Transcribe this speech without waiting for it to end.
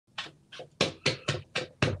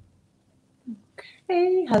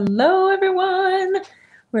Hey, hello everyone.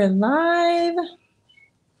 We're live.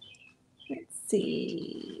 Let's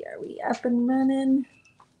see. Are we up and running?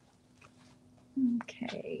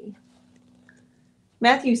 Okay.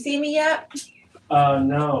 Matthew, see me yet?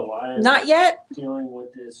 No. I'm Not yet? dealing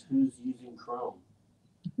with this who's using Chrome.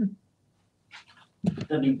 Would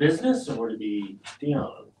that be business or would it be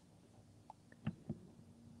Dionne?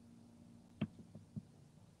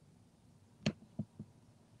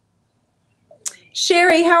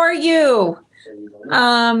 Sherry, how are you?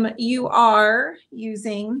 You are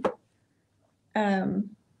using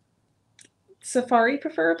Safari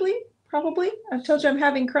preferably, probably. I've told you I'm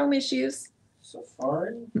having Chrome issues.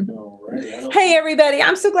 Safari? Alrighty. Hey everybody,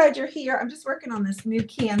 I'm so glad you're here. I'm just working on this new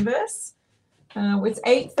canvas. It's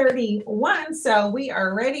 8:31, so we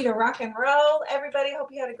are ready to rock and roll. Everybody, hope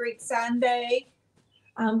you had a great Sunday.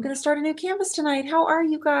 I'm going to start a new canvas tonight. How are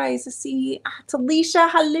you guys? I see it's Alicia.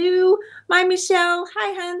 Hello. My Michelle.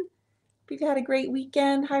 Hi, hun. Hope you've had a great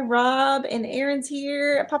weekend. Hi, Rob. And Aaron's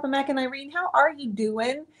here. Papa Mac and Irene. How are you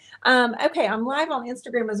doing? Okay, I'm live on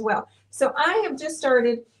Instagram as well. So I have just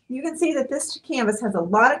started. You can see that this canvas has a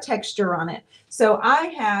lot of texture on it. So I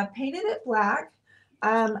have painted it black.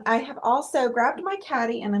 I have also grabbed my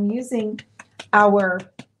caddy and I'm using our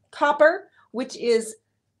copper, which is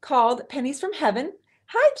called Pennies from Heaven.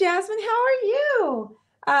 Hi, Jasmine. How are you?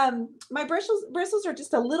 My bristles are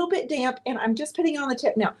just a little bit damp, and I'm just putting on the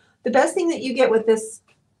tip. Now, the best thing that you get with this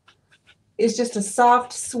is just a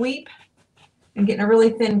soft sweep and getting a really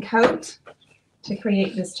thin coat to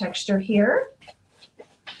create this texture here.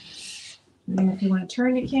 And if you want to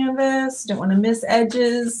turn your canvas, don't want to miss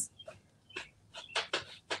edges.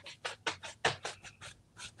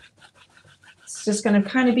 It's just going to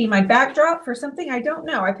kind of be my backdrop for something I don't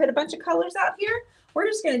know. I put a bunch of colors out here. We're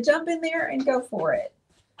just going to jump in there and go for it.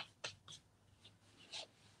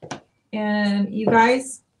 And you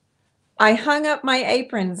guys, I hung up my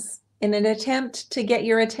aprons in an attempt to get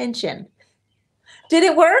your attention. Did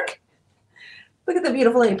it work? Look at the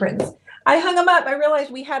beautiful aprons. I hung them up. I realized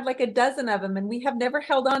we had like a dozen of them and we have never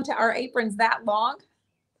held on to our aprons that long.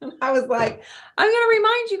 I was like, I'm going to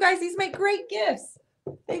remind you guys, these make great gifts.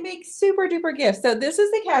 They make super duper gifts. So this is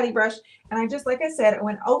the caddy brush. And I just, like I said, I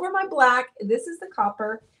went over my black. This is the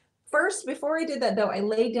copper. First, before I did that though, I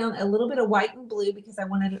laid down a little bit of white and blue because I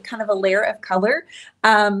wanted kind of a layer of color.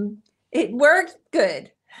 It worked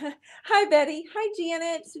good. Hi, Betty. Hi,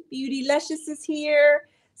 Janet. Beauty Luscious is here.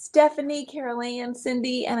 Stephanie, Carol Ann,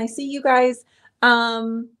 Cindy, and I see you guys.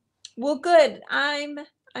 Well, good. I'm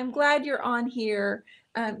glad you're on here.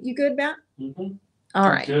 You good, Matt? Mm-hmm. All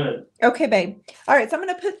right. Good. Okay, babe. All right, so I'm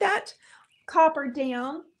going to put that copper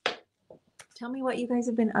down. Tell me what you guys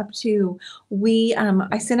have been up to.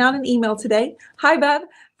 I sent out an email today. Hi, Bub,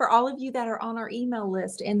 for all of you that are on our email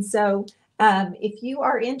list. And so if you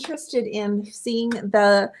are interested in seeing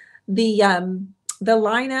the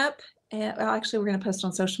lineup, actually, we're going to post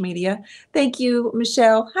on social media. Thank you,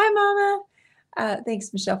 Michelle. Hi, Mama.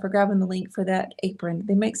 Thanks, Michelle, for grabbing the link for that apron.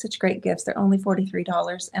 They make such great gifts. They're only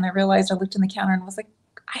 $43. And I realized I looked in the counter and was like,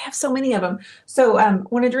 I have so many of them. So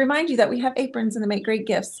wanted to remind you that we have aprons and they make great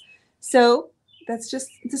gifts. So this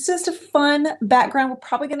is just a fun background. We're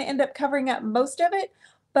probably going to end up covering up most of it,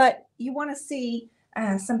 but you want to see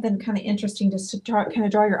something kind of interesting just to kind of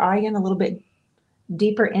draw your eye in a little bit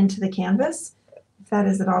deeper into the canvas. If that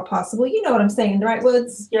is at all possible. You know what I'm saying, right,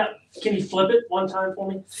 Woods? Yeah. Can you flip it one time for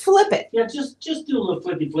me? Flip it. Yeah, just do a little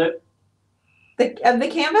flippy flip. The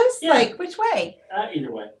canvas? Yeah. Like which way?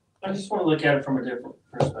 Either way. I just want to look at it from a different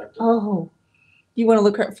perspective. Oh, you want to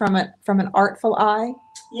look at it from an artful eye?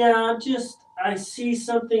 Yeah, I see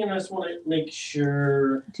something and I just want to make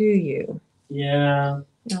sure. Do you? Yeah.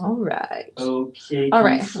 All right. Okay. All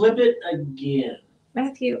right. Flip it again.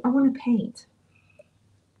 Matthew, I want to paint.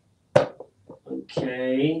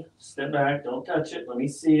 Okay. Step back. Don't touch it. Let me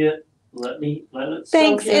see it. Let it.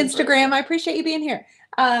 Thanks, Instagram. I appreciate you being here.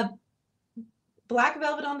 Black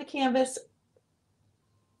velvet on the canvas.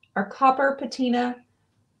 Our copper patina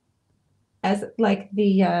as like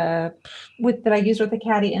the that I used with the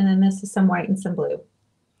caddy, and then this is some white and some blue.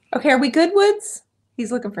 Okay, are we good, Woods?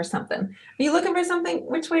 He's looking for something. Are you looking for something?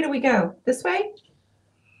 Which way do we go? This way?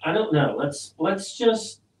 I don't know. Let's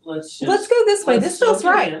go this way. This feels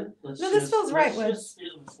right. This feels right, Woods.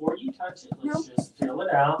 Before you touch it, let's just feel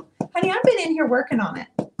it out. Honey, I've been in here working on it.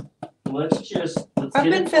 I've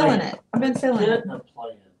been feeling it.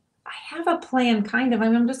 I have a plan, kind of.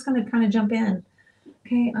 I'm just going to kind of jump in.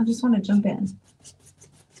 Okay, I just want to jump in.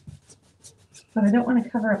 But I don't want to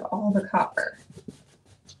cover up all the copper.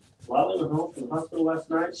 Lala went home from the hospital last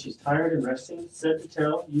night. She's tired and resting. Said to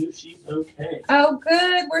tell you she's okay. Oh,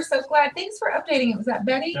 good. We're so glad. Thanks for updating it. Was that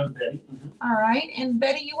Betty? That was Betty. All right. And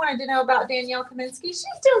Betty, you wanted to know about Danielle Kaminsky. She's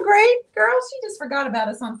doing great. Girl, she just forgot about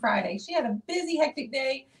us on Friday. She had a busy, hectic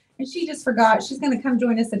day, and she just forgot. She's going to come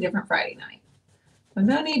join us a different Friday night. So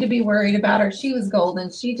no need to be worried about her. She was golden.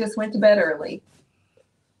 She just went to bed early.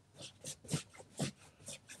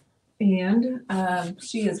 And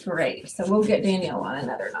she is great. So we'll get Danielle on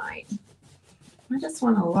another night. I just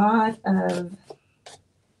want a lot of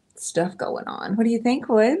stuff going on. What do you think,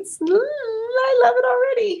 Woods? I love it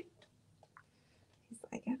already. He's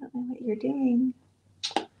like, I don't know what you're doing.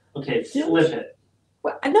 Okay, flip it.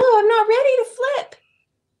 What? No, I'm not ready to flip.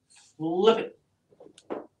 Flip it.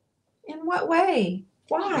 In what way?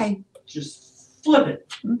 Why? Just flip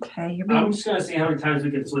it. Okay, you're I'm being just gonna see how many times we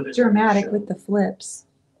can flip it. dramatic with the flips.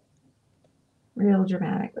 Real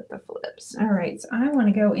dramatic with the flips. All right, so I want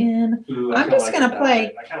to go in. Ooh, I'm just gonna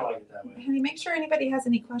play. I kind of like it that way. Honey, make sure anybody has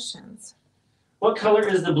any questions. What color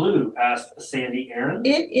is the blue? Asked Sandy Aaron.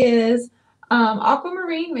 It is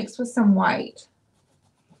aquamarine mixed with some white.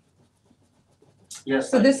 Yes.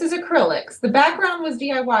 So this is acrylics. The background was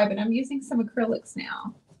DIY, but I'm using some acrylics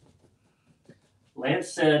now.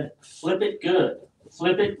 Lance said, "Flip it good.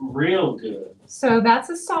 Flip it real good." So that's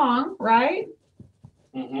a song, right?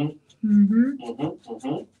 Mm-hmm. Mm-hmm. Mm-hmm.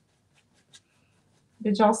 Mm-hmm.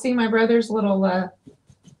 Did y'all see my brother's little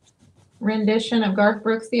rendition of Garth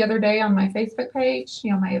Brooks the other day on my Facebook page?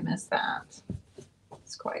 You may have missed that.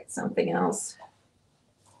 It's quite something else.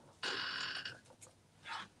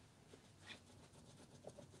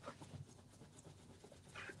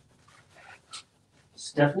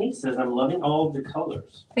 Stephanie says, "I'm loving all of the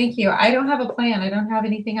colors." Thank you. I don't have a plan. I don't have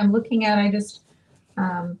anything I'm looking at. I just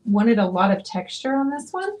wanted a lot of texture on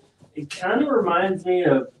this one. It kind of reminds me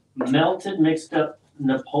of melted, mixed up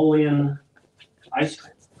Napoleon ice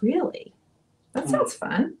cream. Really? That sounds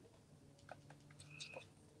fun.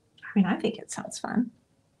 I mean, I think it sounds fun.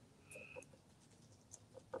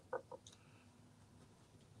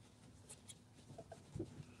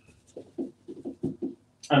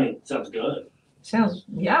 I mean, sounds good. Sounds,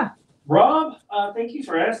 yeah. Rob, thank you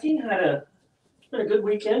for asking. It's been a good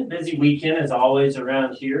weekend. Busy weekend as always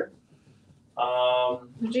around here.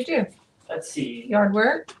 What'd you do? Let's see. Yard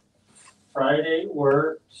work? Friday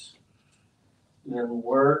worked, then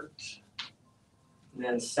worked,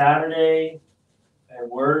 then Saturday I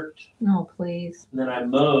worked, No, please. and then I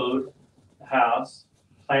mowed the house,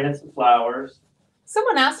 planted some flowers.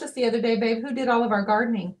 Someone asked us the other day, babe, who did all of our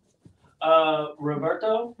gardening?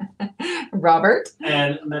 Roberto Robert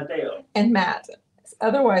and Mateo, and Matt,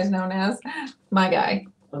 otherwise known as my guy,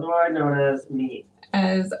 otherwise known as me.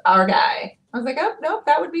 as our guy. I was like, oh, nope,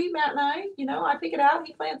 that would be Matt and I. You know, I pick it out,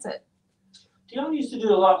 he plants it. Dionne used to do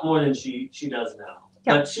a lot more than she does now,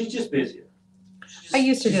 Yeah. but she's just busier. I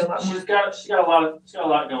used to do a lot more. She's got a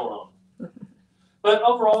lot going on. But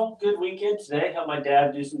overall, good weekend today. Helped my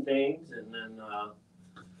dad do some things, and then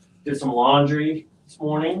did some laundry this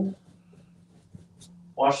morning.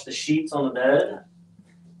 Washed the sheets on the bed.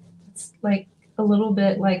 It's like a little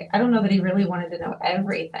bit like, I don't know that he really wanted to know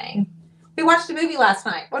everything. We watched a movie last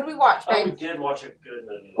night. What did we watch, Oh, we babe? did watch a good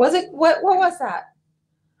movie. Was it, what was that?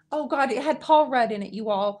 Oh God, it had Paul Rudd in it, you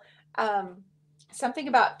all. Something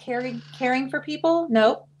about caring for people?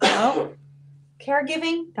 Nope. Nope.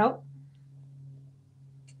 Caregiving? Nope.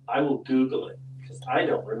 I will Google it because I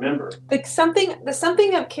don't remember. The something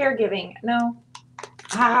of caregiving. No.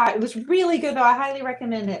 It was really good though. I highly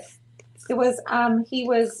recommend it. It was he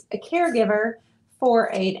was a caregiver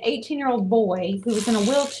for an 18-year-old boy who was in a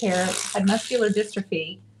wheelchair, had muscular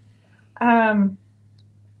dystrophy. Gosh,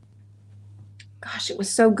 it was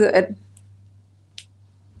so good.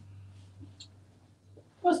 It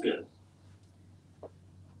was good.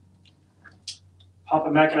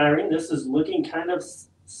 Papa Mac and Irene, this is looking kind of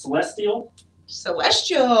celestial.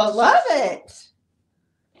 Celestial, love it.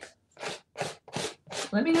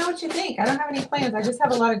 Let me know what you think. I don't have any plans. I just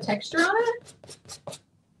have a lot of texture on it.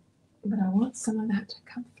 But I want some of that to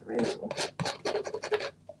come through.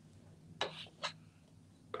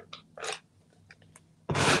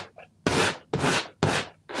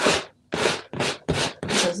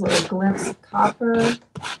 Those little glints of copper.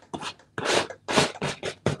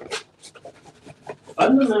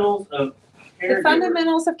 Fundamentals of Caregiver. The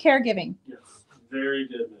Fundamentals of Caregiving. Yes, very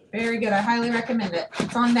good movie. Very good. I highly recommend it.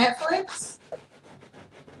 It's on Netflix.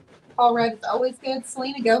 Paul Rudd is always good.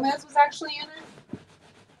 Selena Gomez was actually in it.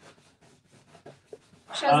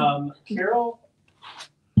 She has Carol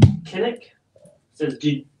Kinnick says,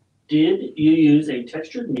 did you use a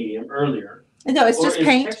textured medium earlier No, it's or just is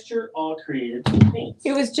paint. texture all created with paint?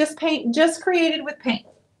 It was just paint, just created with paint.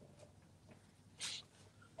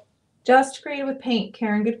 Just created with paint,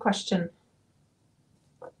 Karen. Good question.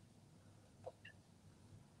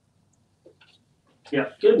 Yeah,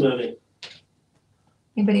 good movie.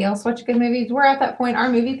 Anybody else watch good movies? We're at that point. Our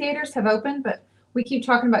movie theaters have opened, but we keep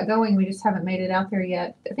talking about going. We just haven't made it out there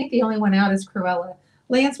yet. I think the only one out is Cruella.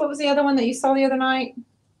 Lance, what was the other one that you saw the other night?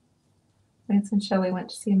 Lance and Shelley went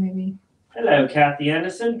to see a movie. Hello, Kathy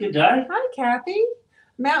Anderson. Good day. Hi, Kathy.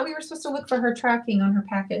 Matt, we were supposed to look for her tracking on her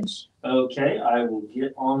package. Okay, I will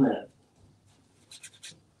get on that.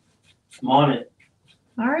 I'm on it.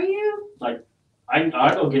 Are you?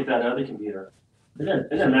 I'll go get that other computer. It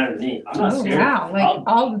doesn't matter to me. I'm not scared. Wow. Like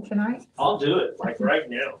all of tonight? I'll do it, like right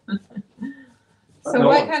now. So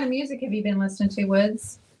what kind of music have you been listening to,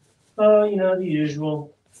 Woods? You know, the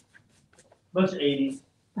usual. Bunch of 80s.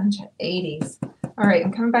 Bunch of 80s. All right,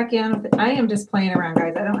 I'm coming back in. I am just playing around,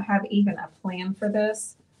 guys. I don't have even a plan for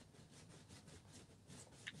this.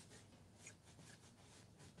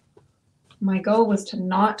 My goal was to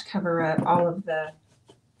not cover up all of the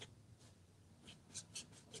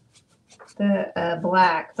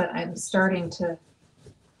black, but I'm starting to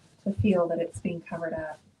feel that it's being covered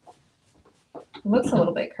up. It looks a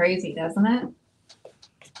little bit crazy, doesn't it?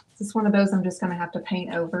 Is this one of those I'm just going to have to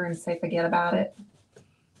paint over and say forget about it?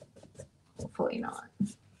 Hopefully not.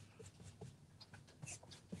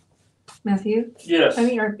 Matthew? Yes. I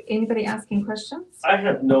mean, are anybody asking questions? I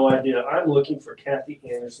have no idea. I'm looking for Kathy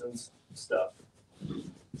Anderson's stuff.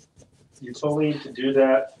 You told me to do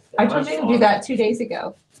that. I told you to do that 2 days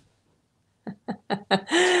ago. Cheryl,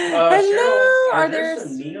 Hello. Are there there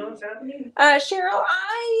some neons happening? Cheryl,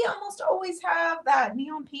 I almost always have that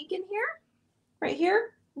neon pink in here, right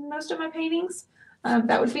here, in most of my paintings.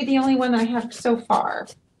 That would be the only one I have so far.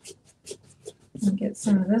 Get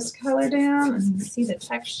some of this color down and see the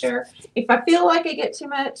texture. If I feel like I get too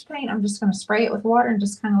much paint, I'm just going to spray it with water and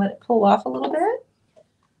just kind of let it pull off a little bit.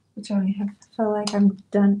 Which I feel like I'm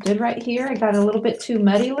did right here. I got a little bit too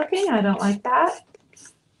muddy looking. I don't like that.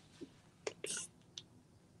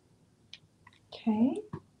 Okay.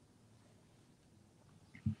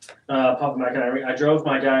 Papa Mac and I drove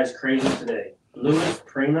my guys crazy today. Louis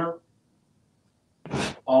Prima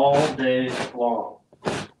all day long.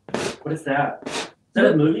 What is that? Is that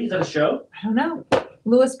a movie? Is that a show? I don't know.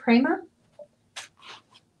 Louis Prima?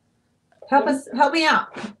 Help me out.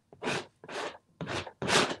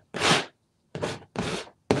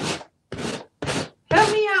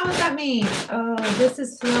 Help me out what that means. Oh, this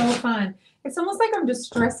is so fun. It's almost like I'm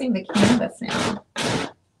distressing the canvas now.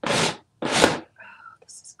 Oh,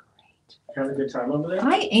 this is great. Having a good time over there?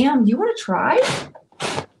 I am. You want to try?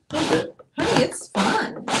 A little bit. Honey, it's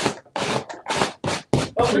fun.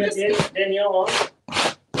 Oh, we got Danielle on.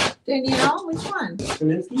 Danielle, which one?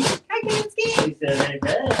 Kaminsky. Hi, Kaminsky. She said, hey,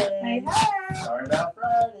 Hey, hey. Sorry about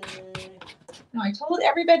Friday. No, I told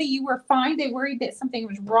everybody you were fine. They worried that something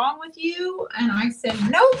was wrong with you. And I said,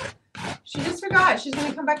 nope. She just forgot. She's going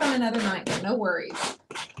to come back on another night. No worries.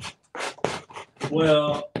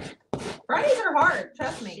 Well, Fridays are hard.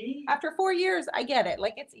 Trust me. After 4 years, I get it.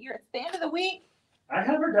 Like it's the end of the week. I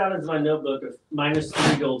have her down as my notebook of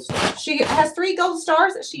 -3 gold stars. She has 3 gold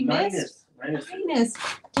stars that she missed. Minus.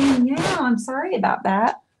 Danielle, I'm sorry about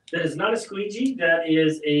that. That is not a squeegee. That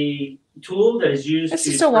is a tool that is used It's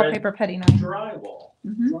to just a spread wallpaper putty knife. drywall.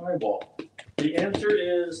 Drywall. The answer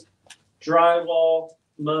is drywall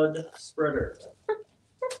mud spreader.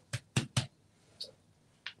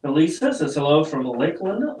 Elisa says hello from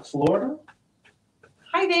Lakeland, Florida.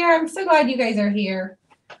 Hi there. I'm so glad you guys are here.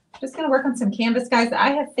 Just going to work on some canvas, guys.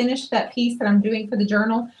 I have finished that piece that I'm doing for the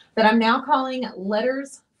journal that I'm now calling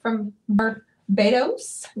Letters from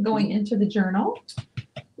Barbados going into the journal.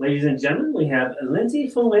 Ladies and gentlemen, we have Lindsay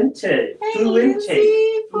Fuente. Hey,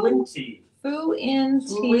 Lindsay. Fuente.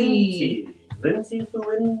 Lindsay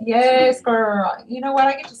Fuente. Yes, girl. You know what?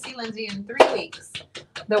 I get to see Lindsay in 3 weeks.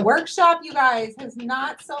 The workshop, you guys, has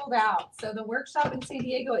not sold out. So the workshop in San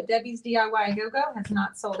Diego at Debbie's DIY Go-Go has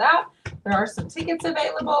not sold out. There are some tickets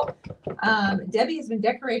available. Debbie has been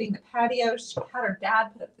decorating the patio. She had her dad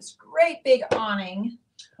put up this great big awning.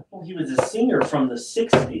 Well, he was a singer from the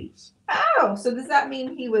 60s. Oh, so does that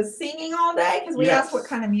mean he was singing all day? Because we asked what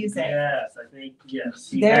kind of music. Yes, I think, yes.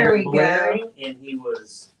 There we go. And he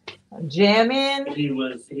was jamming. He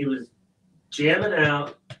was jamming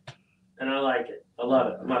out, and I like it. I love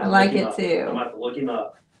it. I like it too. I'm about to look him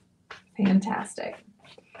up. Fantastic.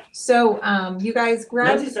 So, you guys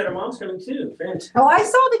grabbed. Lindsay said her mom's coming too. Fantastic. Oh, I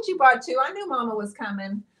saw that you bought 2. I knew Mama was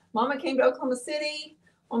coming. Mama came to Oklahoma City.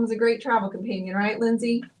 Mama's a great travel companion, right,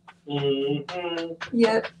 Lindsay? Mm-hmm.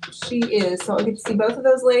 Yep, she is. So I get to see both of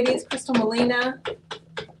those ladies, Crystal Molina.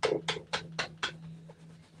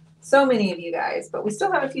 So many of you guys, but we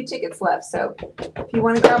still have a few tickets left. So if you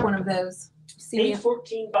want to grab one of those, see me.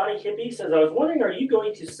 814 Body Hippie says, I was wondering, are you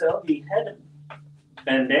going to sell the head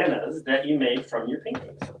bandanas that you made from your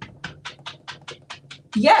paintings?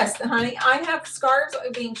 Yes, honey. I have scarves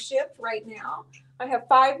being shipped right now. I have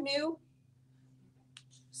 5 new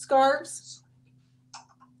scarves.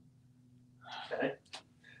 Okay.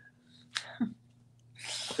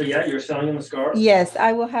 So yeah, you're selling them a scarf? Yes,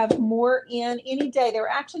 I will have more in any day. They were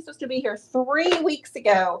actually supposed to be here 3 weeks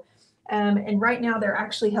ago. And right now they're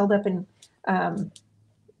actually held up in,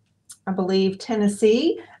 I believe,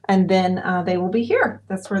 Tennessee. And then they will be here.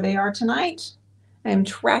 That's where they are tonight. I'm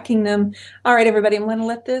tracking them. All right, everybody, I'm going to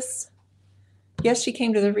let this. Yes, she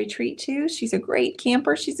came to the retreat too. She's a great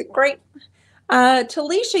camper. She's a great.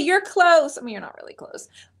 Talisha, you're close. I mean, you're not really close.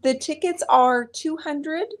 The tickets are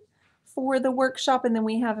 $200 for the workshop, and then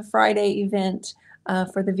we have a Friday event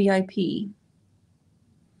for the VIP.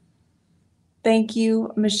 Thank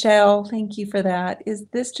you, Michelle. Thank you for that. Is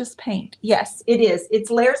this just paint? Yes, it is.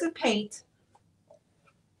 It's layers of paint.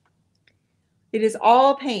 It is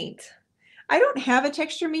all paint. I don't have a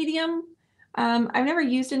texture medium. I've never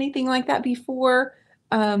used anything like that before.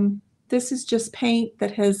 This is just paint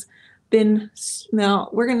that has been, now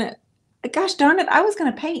we're going to, gosh darn it, I was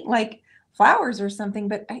going to paint like flowers or something,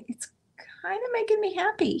 but it's kind of making me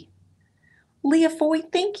happy. Leah Foy,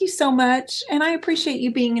 thank you so much. And I appreciate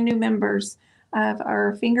you being a new members of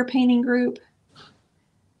our finger painting group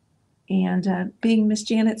and being Miss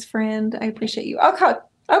Janet's friend. I appreciate you. Okay.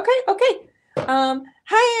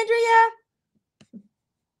 Hi, Andrea.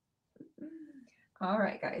 All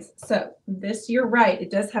right, guys. So this, you're right.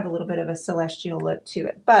 It does have a little bit of a celestial look to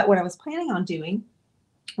it. But what I was planning on doing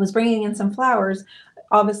was bringing in some flowers.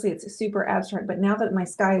 Obviously, it's a super abstract. But now that my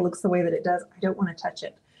sky looks the way that it does, I don't want to touch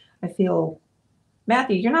it. I feel,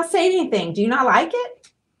 Matthew, you're not saying anything. Do you not like it?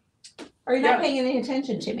 Or are you not paying any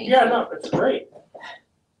attention to me? Yeah, no, it's great.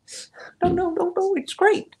 No, it's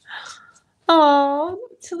great. Oh,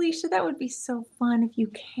 Talisha, that would be so fun if you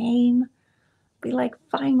came. Be like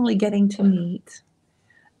finally getting to meet.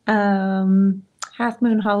 Half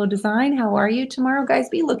Moon Hollow Design, how are you tomorrow? Guys,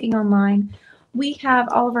 be looking online. We have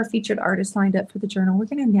all of our featured artists lined up for the journal. We're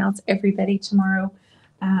going to announce everybody tomorrow.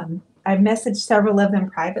 I've messaged several of them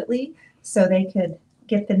privately so they could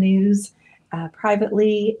get the news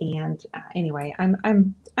privately. And anyway,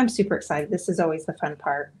 I'm super excited. This is always the fun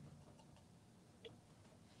part.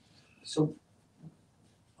 So,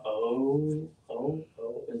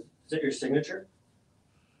 is it your signature?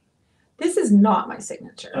 This is not my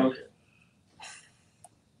signature. Okay.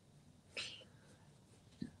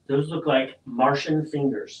 Those look like Martian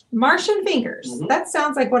fingers. Martian fingers. Mm-hmm. That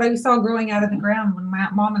sounds like what I saw growing out of the ground when my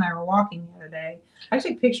mom and I were walking the other day. I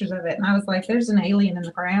took pictures of it and I was like, there's an alien in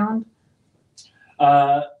the ground.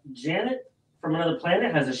 Janet from Another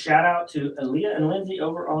Planet has a shout out to Aaliyah and Lindsay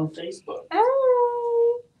over on Facebook. Hey.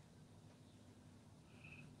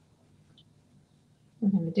 I'm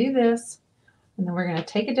going to do this and then we're going to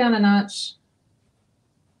take it down a notch.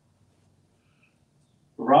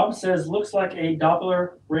 Rob says, looks like a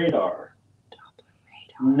Doppler radar.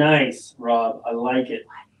 Nice, Rob. I like it.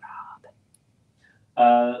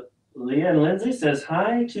 Rob? Leah and Lindsay says,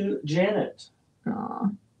 hi to Janet.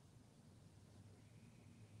 Aww.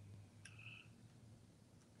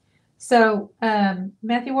 So,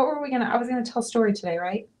 Matthew, what were we going to, I was going to tell a story today,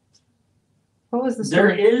 right? What was the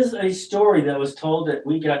story? There is a story that was told that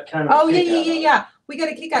we got kind of. Oh, yeah. We got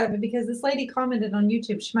a kick out of it because this lady commented on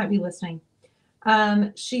YouTube. She might be listening.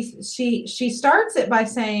 She starts it by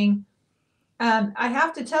saying, I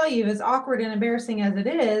have to tell you, as awkward and embarrassing as it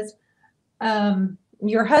is,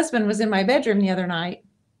 your husband was in my bedroom the other night.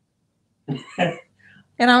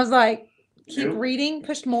 And I was like, keep reading,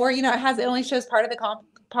 pushed more. You know, it only shows part of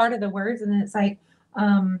the words, and then it's like,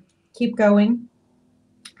 keep going.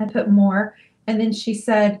 I put more. And then she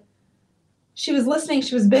said, she was listening,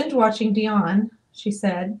 she was binge watching Dionne, she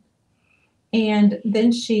said. And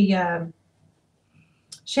then she had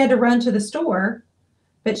to run to the store,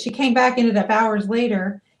 but she came back, ended up hours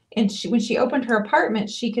later, and when she opened her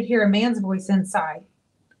apartment, she could hear a man's voice inside.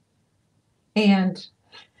 And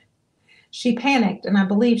she panicked, and I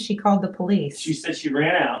believe she called the police. She said she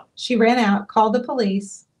ran out. She ran out, called the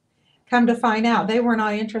police. Come to find out, they were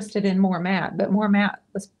not interested in More Matt, but More Matt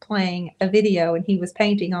was playing a video, and he was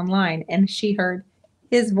painting online, and she heard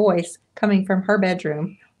his voice coming from her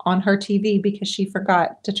bedroom on her TV because she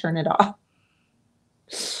forgot to turn it off.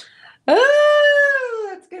 Oh,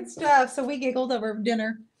 that's good stuff. So we giggled over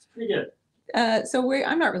dinner. It's pretty good.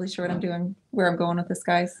 I'm not really sure what I'm doing, where I'm going with this,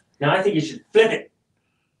 guys. Now I think you should flip it.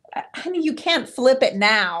 Honey, you can't flip it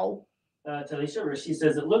now. Talisha, she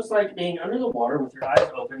says, it looks like being under the water with your eyes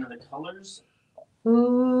open and the colors.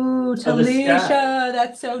 Ooh, Of the sky. Talisha,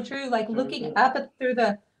 that's so true. Like looking up through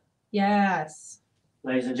the, yes.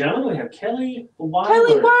 Ladies and gentlemen, we have Kelly Weiler.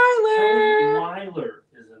 Kelly Weiler. Kelly Weiler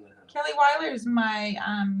is in the house. Kelly Weiler is my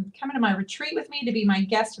coming to my retreat with me to be my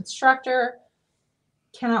guest instructor.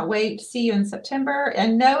 Cannot wait to see you in September. I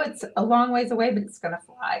know it's a long ways away, but it's gonna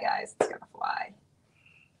fly, guys. It's gonna fly.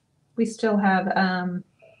 We still have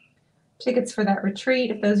tickets for that retreat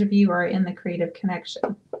if those of you are in the Creative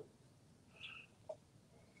Connection.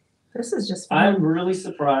 This is just fun. I'm really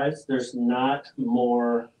surprised there's not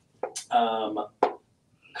more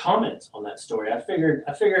comments on that story. I figured.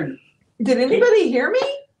 Did anybody hear me?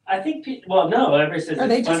 I think. Well, no. Everybody says Are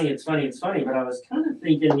it's funny. It's funny. It's funny. But I was kind of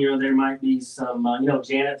thinking, there might be some,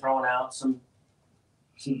 Janet throwing out some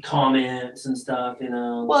comments and stuff.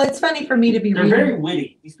 Well, it's funny for me to be They're reading. very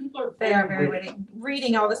witty. These people are. They are very witty.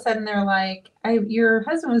 Reading, all of a sudden they're like, "Your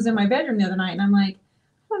husband was in my bedroom the other night," and I'm like,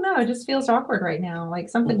 "I don't know. It just feels awkward right now. Like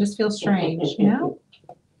something just feels strange,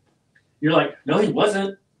 You're like, no, he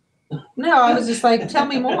wasn't. No, I was just like, tell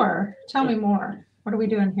me more. Tell me more. What are we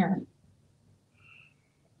doing here?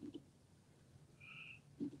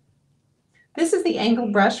 This is the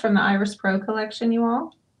angled brush from the Iris Pro collection, you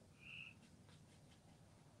all.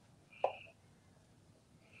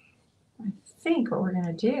 I think what we're going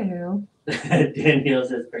to do. Danielle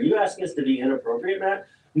says, are you asking us to be inappropriate, Matt?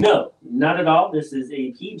 No, not at all. This is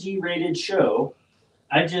a PG rated show.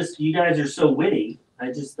 You guys are so witty. I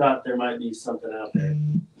just thought there might be something out there.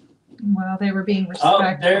 Well, they were being respectful.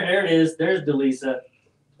 Oh, there it is. There's Delisa.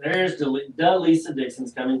 There's Delisa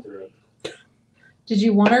Dixon's coming through. Did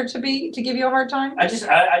you want her to give you a hard time? I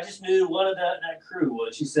just knew one of that crew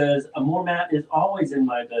was. She says, a more mat is always in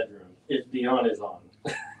my bedroom if Dionne is on.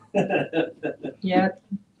 Yep.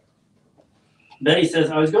 Betty says,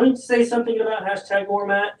 I was going to say something about hashtag more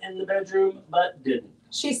mat in the bedroom, but didn't.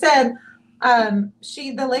 She said,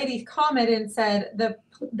 the lady commented and said the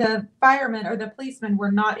firemen or the policemen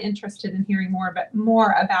were not interested in hearing more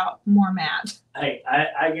about more Matt. Hey,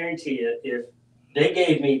 I guarantee you, if they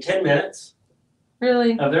gave me 10 minutes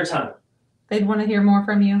really of their time, they'd want to hear more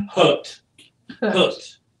from you. Hooked. They'd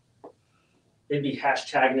be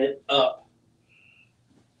hashtagging it up.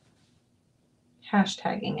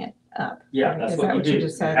 Hashtagging it up. Yeah, that's what you do. You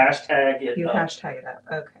just said? Hashtag it You up. hashtag it up.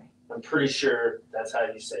 Okay. I'm pretty sure that's how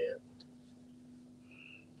you say it.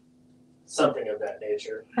 Something of that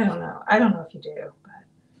nature. I don't know. I don't know if you do, but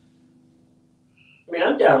I mean,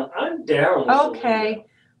 I'm down. With okay.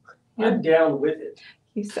 I'm down with it.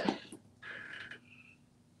 You said.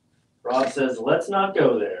 Rob says, let's not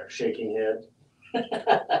go there, shaking head.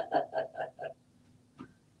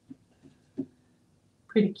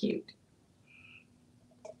 Pretty cute.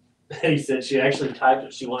 Betty said she actually typed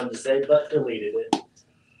what she wanted to say, but deleted it.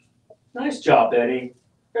 Nice job, Betty.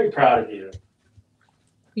 Very proud of you.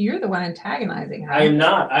 You're the one antagonizing her. I am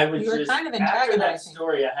not. I was You were just kind of after that antagonizing.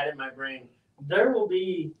 story I had in my brain. There'll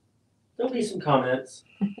be some comments.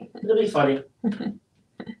 It'll be funny.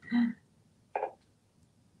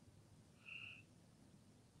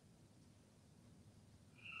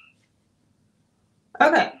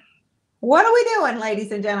 Okay. What are we doing,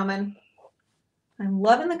 ladies and gentlemen? I'm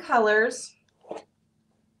loving the colors.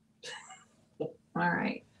 All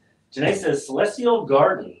right. Janae says Celestial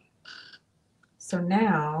Garden. So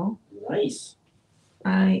now Nice.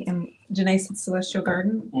 I am Janae said Celestial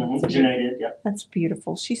Garden. Janae did, yep. That's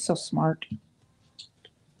beautiful. She's so smart.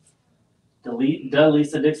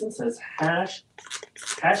 Lisa Dixon says hashtagging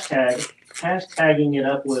it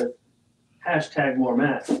up with hashtag more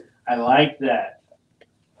Matt. I like that.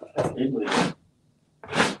 That's big league.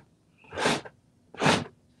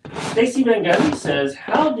 Stacy Van Gundy says,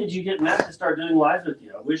 how did you get Matt to start doing lives with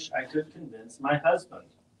you? I wish I could convince my husband.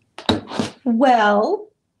 Well,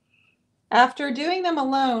 after doing them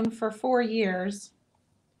alone for 4 years,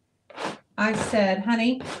 I said,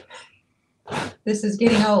 honey, this is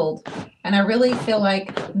getting old. And I really feel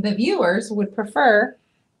like the viewers would prefer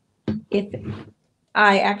if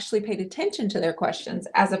I actually paid attention to their questions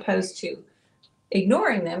as opposed to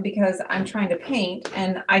ignoring them because I'm trying to paint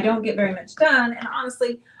and I don't get very much done. And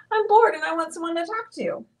honestly, I'm bored and I want someone to talk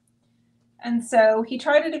to. And so he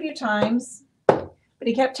tried it a few times, but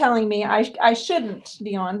he kept telling me I shouldn't,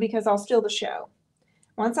 Dionne, because I'll steal the show.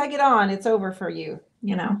 Once I get on, it's over for you,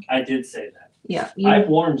 you know. I did say that. Yeah. I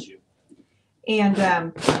warned you. And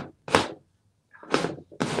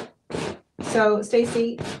so,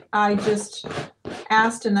 Stacy, I just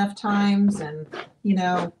asked enough times and, you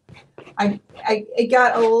know, it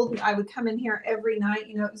got old. I would come in here every night.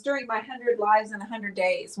 You know, it was during my 100 lives in 100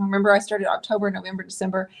 days. Remember, I started October, November,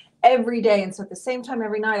 December, every day. And so at the same time,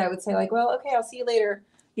 every night, I would say like, well, okay, I'll see you later.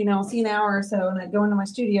 You know, I'll see you an hour or so. And I'd go into my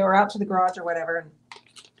studio or out to the garage or whatever. And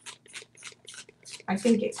I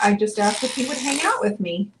just asked if he would hang out with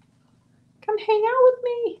me. Come hang out with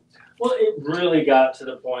me. Well, it really got to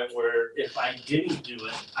the point where if I didn't do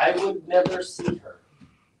it, I would never see her.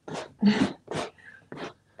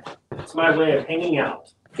 It's my way of hanging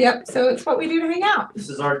out. Yep. So it's what we do to hang out. This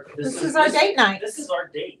is our date night. This is our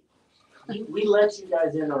date. We let you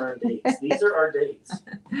guys in on our dates. These are our dates.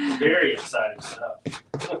 Very exciting stuff.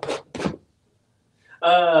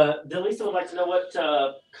 Delisa would like to know what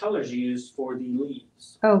colors you use for the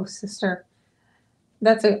leaves. Oh, sister.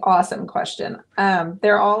 That's an awesome question.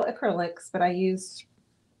 They're all acrylics, but I use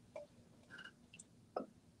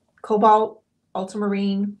cobalt,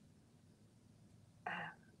 ultramarine,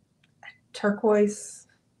 turquoise,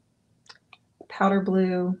 powder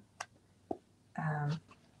blue,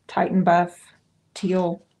 Titan buff,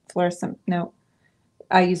 teal, fluorescent. No,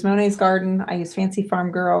 I use Monet's Garden. I use Fancy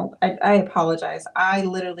Farm Girl. I apologize. I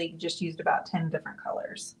literally just used about 10 different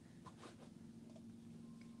colors.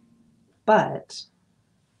 But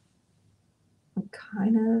I'm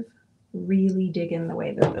kind of really digging the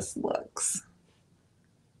way that this looks.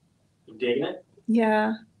 You digging it?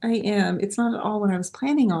 Yeah, I am. It's not at all what I was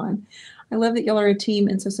planning on. I love that y'all are a team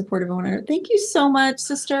and so supportive of one another. Thank you so much,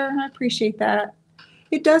 sister. I appreciate that.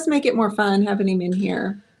 It does make it more fun having him in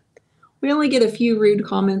here. We only get a few rude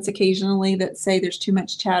comments occasionally that say there's too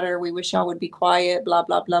much chatter. We wish y'all would be quiet, blah,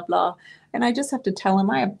 blah, blah, blah. And I just have to tell him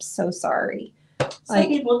I am so sorry. Some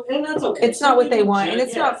people, and that's okay. It's not what they want, and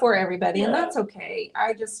it's not for everybody, and that's okay.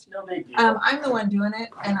 I just, no big deal. I'm the one doing it,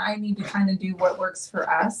 and I need to kind of do what works for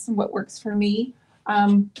us and what works for me.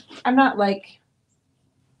 I'm not like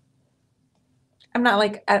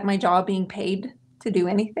at my job being paid to do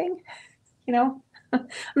anything, you know. I'm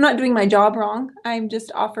not doing my job wrong. I'm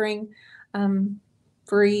just offering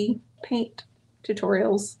free paint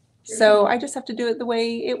tutorials. So I just have to do it the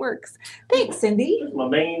way it works. Thanks, Cindy. There's my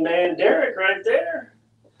main man, Derek, right there.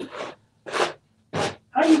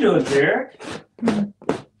 How you doing, Derek? Have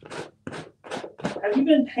you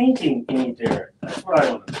been painting any, Derek? That's what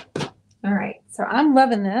I want to know. All right. So I'm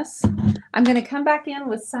loving this. I'm going to come back in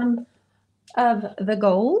with some of the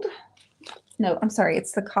gold. No, I'm sorry.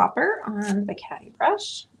 It's the copper on the caddy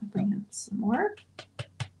brush. I'll bring in some more.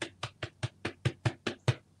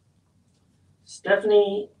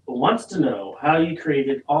 Stephanie wants to know how you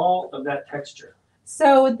created all of that texture.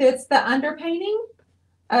 So it's the underpainting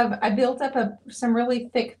of, I built up some really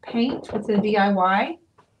thick paint with the DIY.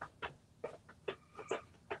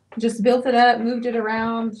 Just built it up, moved it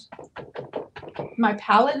around. My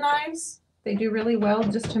palette knives, they do really well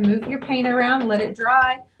just to move your paint around, let it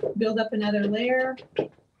dry, build up another layer.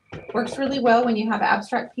 Works really well when you have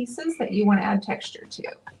abstract pieces that you want to add texture to.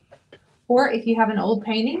 Or if you have an old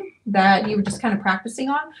painting that you were just kind of practicing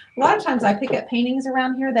on. A lot of times I pick up paintings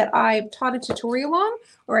around here that I've taught a tutorial on,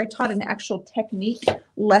 or I taught an actual technique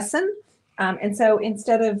lesson. And so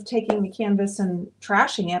instead of taking the canvas and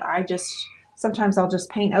trashing it, sometimes I'll just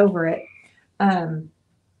paint over it and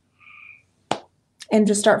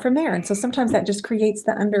just start from there. And so sometimes that just creates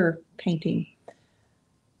the under painting.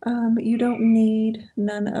 But you don't need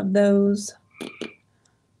none of those.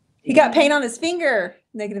 He got paint on his finger.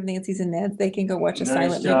 Negative Nancy's and Ned's. They can go watch a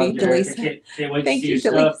silent movie. Delisa. Can't wait to see your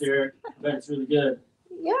stuff, Derek. I bet it's really good.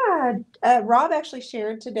 Yeah. Rob actually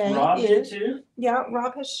shared today. Rob did too? Yeah,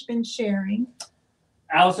 Rob has been sharing.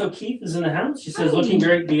 Alice O'Keefe is in the house. She says, looking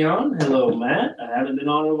great, Dionne. Hello, Matt. I haven't been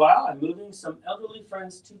on in a while. I'm moving some elderly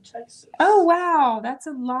friends to Texas. Oh, wow. That's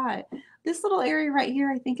a lot. This little area right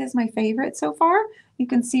here, I think, is my favorite so far. You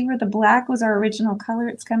can see where the black was our original color.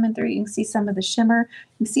 It's coming through. You can see some of the shimmer.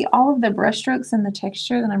 You can see all of the brush strokes and the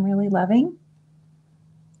texture that I'm really loving.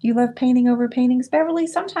 You love painting over paintings, Beverly?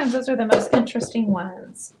 Sometimes those are the most interesting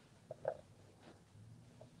ones.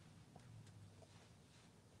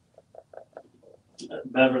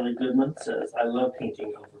 Beverly Goodman says, I love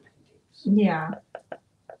painting over paintings. Yeah.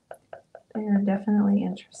 They are definitely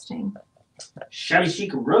interesting. Shabby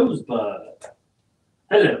Chic Rosebud.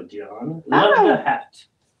 Hello, Dionne. Love the hat.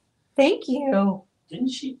 Thank you. Didn't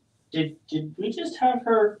she? Did we just have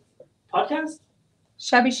her podcast?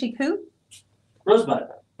 Shabby Chic who? Rosebud.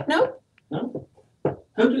 No. No?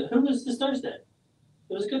 Who was this Thursday? It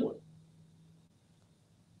was a good one.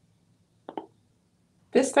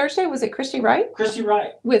 This Thursday, was it Christy Wright? Christy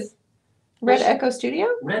Wright. With Red Echo Studio?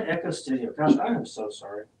 Red Echo Studio. Gosh, I am so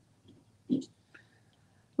sorry.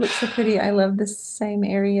 Looks so pretty. I love this same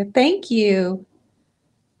area. Thank you.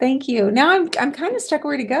 Thank you. Now I'm kind of stuck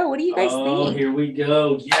where to go. What do you guys Oh, think? here we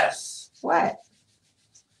go. Yes. What?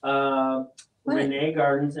 What? Renee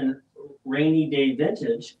Gardens and Rainy Day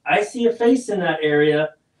Vintage. I see a face in that area.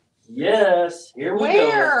 Yes. Here we go.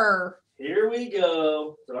 Where? Here we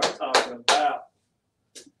go. That's what I'm talking about.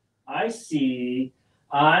 I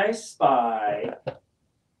spy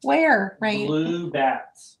Where? Right. blue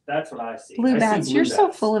bats. That's what I see. Blue I see bats. blue You're so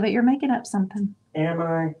bats. full of it. You're making up something. Am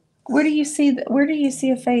I? Where do you see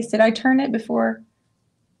a face? Did I turn it before?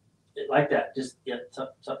 Like that. Just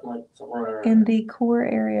something like somewhere. In the core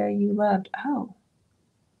area you loved. Oh.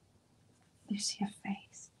 You see a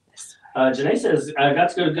face. This way. Janae says, I got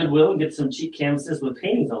to go to Goodwill and get some cheap canvases with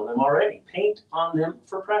paintings on them already. Paint on them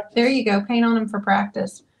for practice. There you go. Paint on them for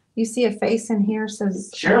practice. You see a face in here.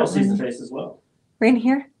 Says Cheryl sees the face as well. Right in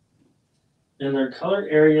here. In their colored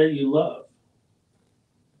area you love.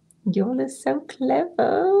 Y'all is so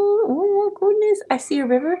clever. Oh my goodness. I see a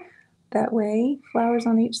river that way. Flowers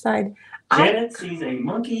on each side. Janet sees a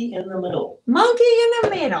monkey in the middle. Monkey in the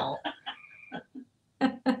middle.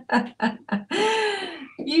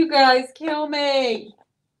 You guys kill me.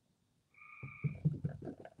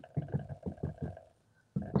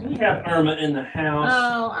 Do we have Irma in the house?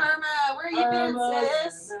 Oh, Irma, where you been,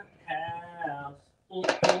 sis? In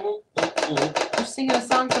the house. You're singing a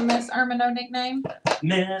song from Miss Irma, no nickname?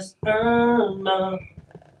 Miss Irma,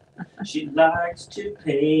 she likes to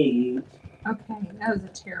paint. Okay, that was a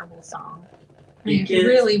terrible song. It It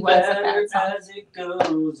really was a better bad song. as it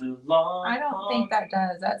goes along. I don't think that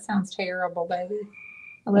does. That sounds terrible, baby.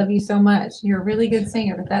 I love you so much. You're a really good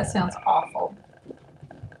singer, but that sounds awful.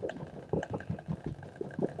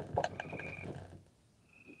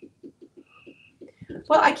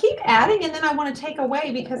 Well, I keep adding and then I want to take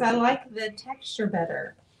away because I like the texture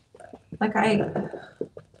better.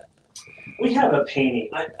 We have a painting.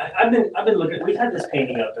 I've been looking. We've had this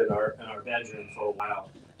painting up in our bedroom for a while.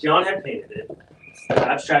 Dionne had painted it. It's an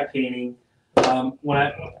abstract painting.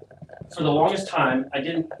 For the longest time, I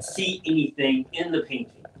didn't see anything in the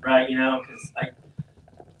painting, right? You know, because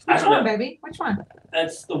Which one, baby? Which one?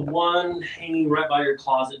 That's the one hanging right by your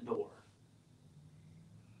closet door.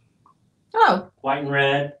 Oh. White and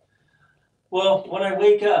red. Well, when I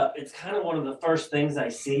wake up, it's kind of one of the first things I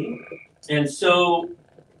see. And so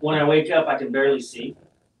when I wake up, I can barely see.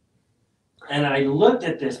 And I looked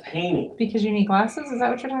at this painting. Because you need glasses? Is that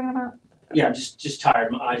what you're talking about? Yeah, I'm just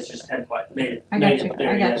tired. My eyes just hadn't quite made it. I got you. But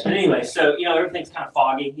anyway, so, everything's kind of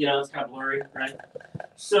foggy. It's kind of blurry, right?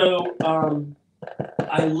 So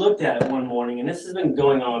I looked at it one morning, and this has been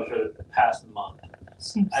going on for the past month.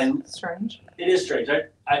 Seems strange. It is strange.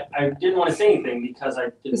 I didn't want to say anything because I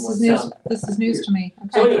didn't want to sound. This is news to me. Okay.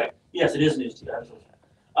 So anyway, yes, it is news to you.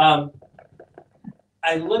 Absolutely.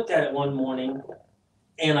 I looked at it one morning,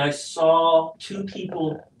 and I saw two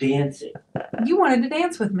people dancing. You wanted to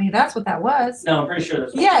dance with me. That's what that was. No, I'm pretty sure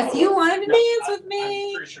that's what Yes, you wanted to dance with I'm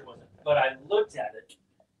me. pretty sure it wasn't. But I looked at it,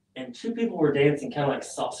 and two people were dancing kind of like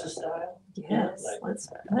salsa style. Yes, let's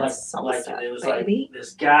Like salsa, it was baby. like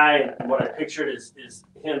this guy, and what I pictured is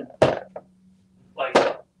him like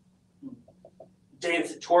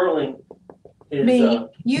dancing, twirling his Me,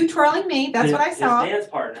 you twirling me. That's what I saw. His dance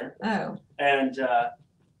partner. Oh. And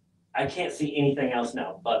I can't see anything else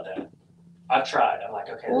now but that. I've tried. I'm like,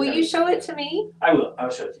 okay. Will you show it to me? I will. I'll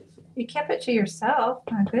show it to you. You kept it to yourself.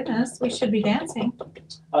 My goodness, we should be dancing.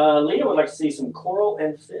 Leah would like to see some coral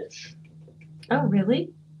and fish. Oh,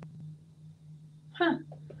 really? Huh.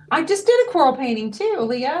 I just did a coral painting too,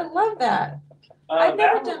 Leah. I love that. I've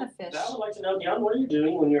never done a fish. I would like to know, Dionne, what are you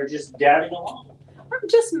doing when you're just dabbing along? I'm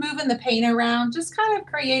just moving the paint around, just kind of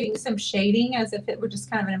creating some shading as if it were just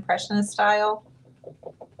kind of an impressionist style.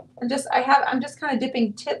 And I'm just kind of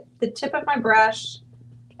dipping the tip of my brush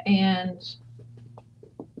and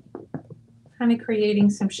kind of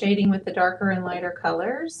creating some shading with the darker and lighter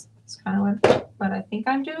colors. It's kind of what I think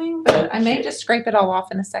I'm doing, but I may just scrape it all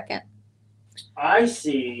off in a second. I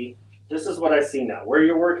see, this is what I see now. Where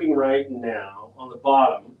you're working right now, on the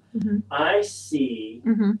bottom, I see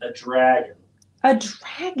a dragon. A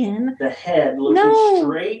dragon? The head looking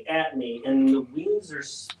straight at me, and the wings are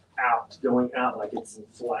out, going out like it's in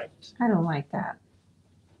flight. I don't like that.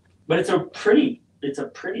 But it's a pretty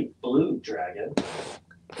blue dragon.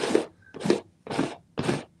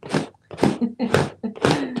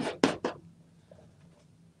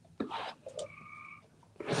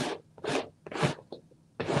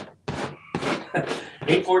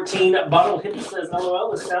 $8.14 Bottle Hippie says,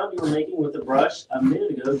 LOL, the sound you were making with the brush a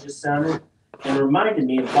minute ago just sounded and reminded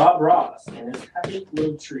me of Bob Ross and his Happy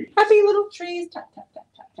Little Trees. Happy Little Trees. Tap, tap, tap,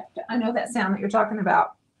 tap, tap, tap. I know that sound that you're talking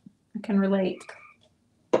about. I can relate.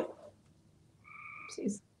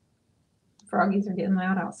 Oopsies. Froggies are getting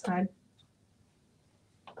loud outside.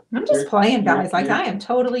 I'm just playing, guys. Like, I am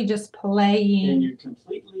totally just And playing. you're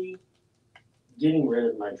completely getting rid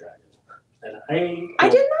of my dragon. And I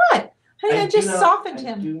did not. I just softened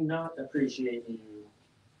him. I do not appreciate you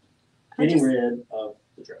getting rid of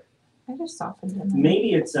the dragon. I just softened him.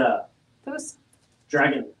 Maybe it's a Those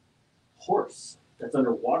dragon horse that's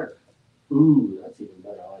underwater. Ooh, that's even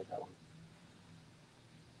better. I like that one.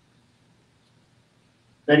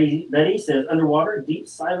 Betty says, underwater, deep,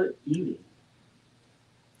 silent beauty.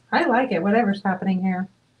 I like it, whatever's happening here.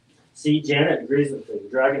 See, Janet agrees with me. The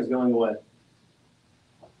dragon's going away.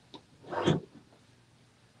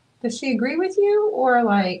 Does she agree with you, or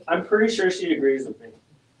like? I'm pretty sure she agrees with me.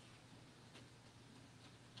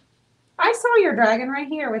 I saw your dragon right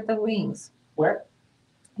here with the wings. Where?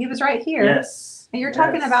 He was right here. Yes. And you're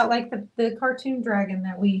talking about like the cartoon dragon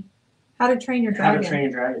that we, How to Train Your Dragon. How to Train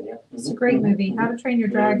Your Dragon, yeah. It's a great movie. How to Train Your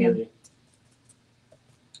Dragon. Movie.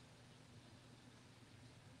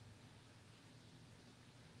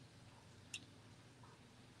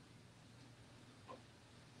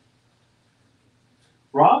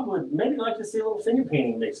 Rob would maybe like to see a little finger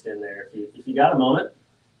painting mixed in there if you got a moment.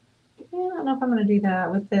 Yeah, I don't know if I'm going to do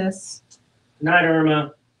that with this. Good night,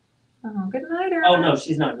 Irma. Oh, good night, Irma. Oh, no,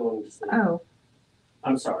 she's not going to sleep. Oh.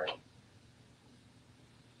 I'm sorry. I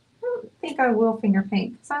don't think I will finger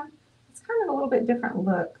paint because it's kind of a little bit different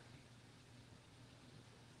look.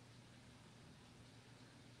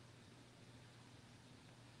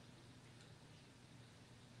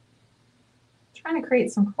 Trying to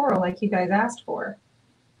create some coral like you guys asked for.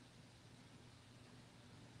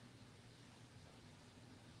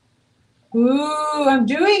 Ooh, I'm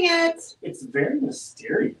doing it. It's very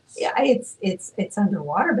mysterious. Yeah, it's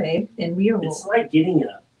underwater, babe, and we are. It's like getting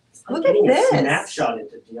a snapshot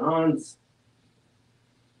into Dionne's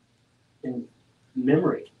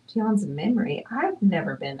memory. Dionne's memory. I've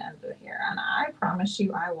never been under here, and I promise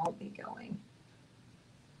you, I won't be going.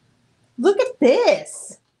 Look at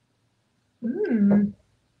this.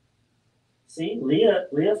 See,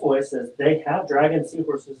 Leah Foy says they have dragon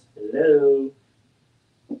seahorses. Hello.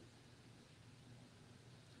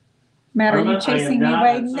 Matt, are Irma, you chasing me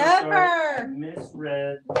away? I'm so Never. sorry. I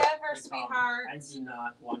misread. Never, sweetheart. I do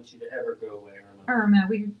not want you to ever go away, Irma. Irma,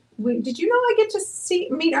 we did you know I get to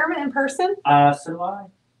meet Irma in person? So do I.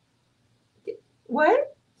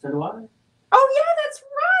 What? So do I. Oh yeah, that's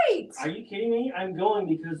right. Are you kidding me? I'm going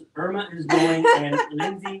because Irma is going and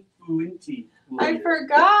Lindsay Fuenti. I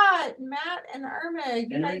forgot Matt and Irma.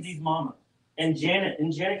 And Lindsay's mama. And Janet.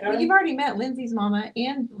 And Janet well, you've already met Lindsay's mama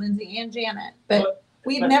and Lindsay and Janet, but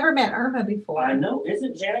we've never met Irma before. I know.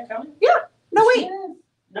 Isn't Janet coming? Yeah. No, wait.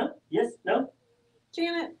 No. Yes. No.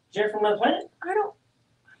 Janet. Janet from another planet?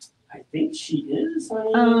 I think she is,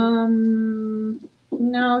 honey.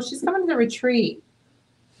 No, she's coming to the retreat.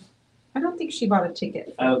 I don't think she bought a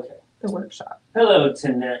ticket for okay. the workshop. Hello,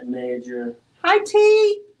 Tinette Major. Hi,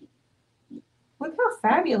 T. Look how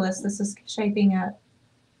fabulous this is shaping up.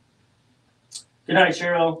 Good night,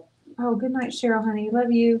 Cheryl. Oh, good night, Cheryl, honey.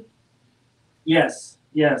 Love you. Yes,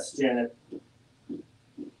 Janet.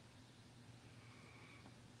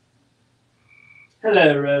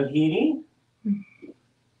 Hello, Rohini.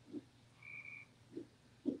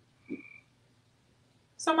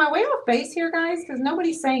 So am I way off base here, guys? Because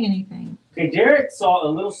nobody's saying anything. Okay, Derek saw a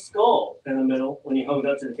little skull in the middle when he held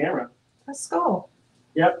it up to the camera. A skull.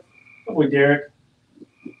 Yep. Oh boy, Derek.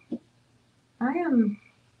 I am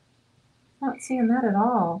not seeing that at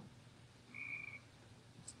all.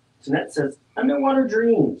 Jeanette says, underwater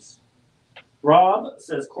dreams. Rob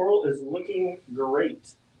says, coral is looking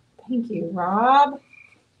great. Thank you, Rob.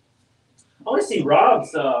 I want to see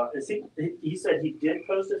Rob's, he said he did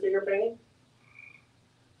post a finger painting?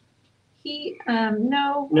 He,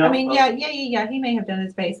 no. No? I mean, yeah, he may have done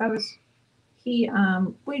his base. I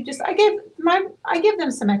give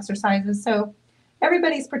them some exercises. So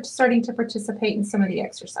everybody's starting to participate in some of the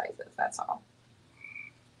exercises. That's all.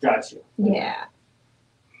 Got you. Yeah.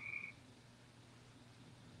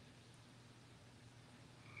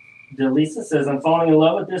 Delisa says, I'm falling in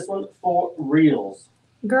love with this one for reals.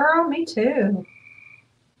 Girl, me too.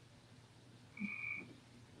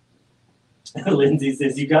 Lindsay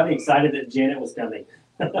says, you got me excited that Janet was coming.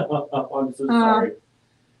 I'm so sorry.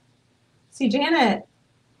 See, Janet,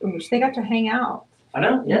 they got to hang out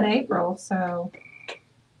in April, so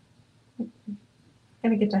going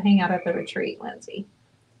to get to hang out at the retreat, Lindsay.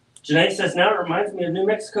 Janae says, now it reminds me of New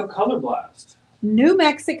Mexico Color Blast. New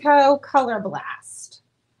Mexico Color Blast.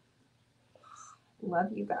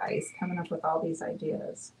 Love you guys coming up with all these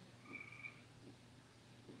ideas.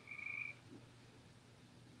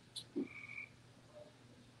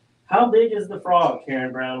 How big is the frog?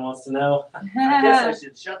 Karen Brown wants to know. I guess I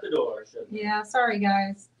should shut the door. Shouldn't I? Yeah, sorry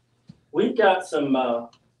guys. We've got some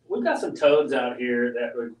toads out here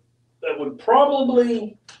that would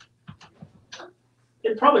probably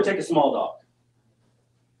it'd probably take a small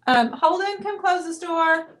dog. Holden, come close this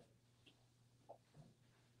door.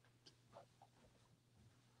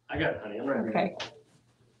 I got it, honey. I'm right Okay,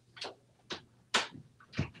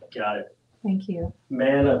 here. Got it. thank you.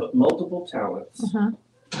 Man of multiple talents.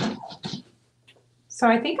 So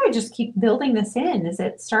I think I just keep building this in. Is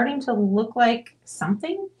it starting to look like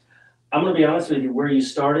something? I'm gonna be honest with you, where you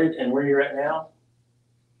started and where you're at now,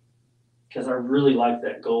 because I really like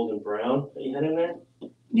that golden brown that you had in there.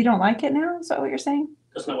 You don't like it now? Is that what you're saying?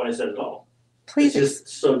 That's not what I said at all. Please, It's just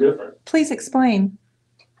so different. please explain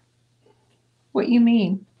what you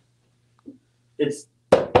mean. It's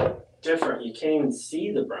different. You can't even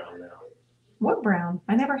see the brown now. What brown?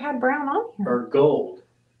 I never had brown on here. Or gold.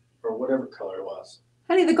 Or whatever color it was.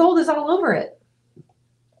 Honey, the gold is all over it.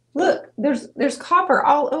 Look, there's copper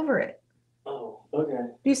all over it. Oh, okay.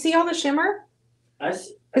 Do you see all the shimmer?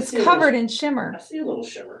 It's covered in shimmer. I see a little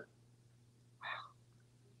shimmer.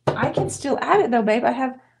 I can still add it though, babe. I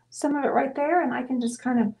have some of it right there, and I can just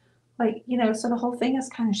kind of like, so the whole thing is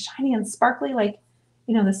kind of shiny and sparkly, like,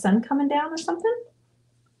 the sun coming down or something.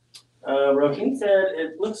 Rohini said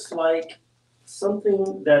it looks like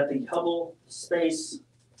something that the Hubble space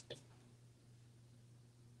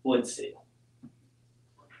would see.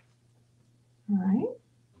 All right.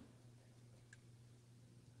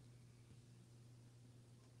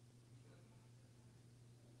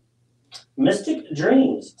 Mystic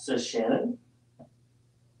Dreams, says Shannon.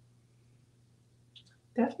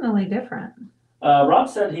 Definitely different. Rob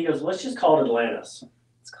said, he goes, let's just call it Atlantis.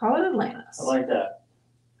 Let's call it Atlantis. I like that.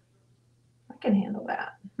 I can handle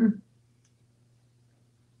that.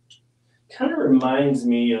 Kind of reminds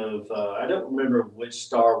me of, I don't remember which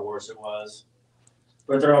Star Wars it was,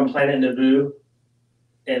 but they're on planet Naboo,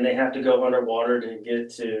 and they have to go underwater to get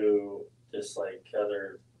to this like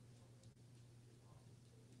other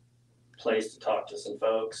place to talk to some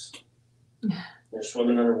folks. They're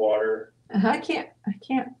swimming underwater. I can't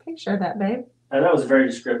picture that, babe. And that was very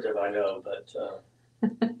descriptive, I know, but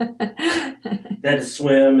they had to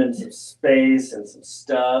swim in some space and some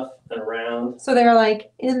stuff and around. So they're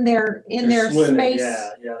like in their swimming, space.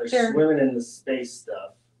 Yeah, they're swimming in the space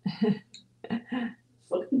stuff. It's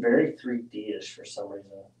looking very 3D-ish for some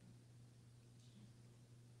reason.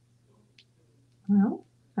 Well,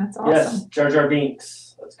 that's awesome. Yes, Jar Jar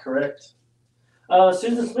Binks. That's correct.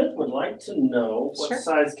 Susan Smith would like to know what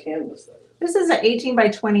size canvas that is. This is an 18 by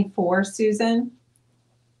 24, Susan.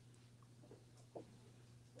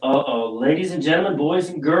 Uh-oh, ladies and gentlemen, boys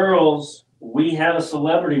and girls, we have a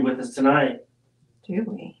celebrity with us tonight. Do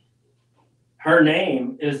we? Her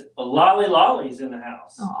name is Lolly. Lolly's in the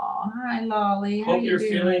house. Aw, hi, Lolly. Hope you're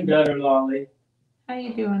feeling better, Lolly. How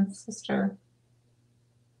you doing, sister?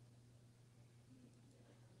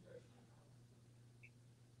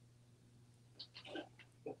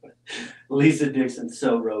 Lisa Dixon.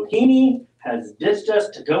 So Rohini has ditched us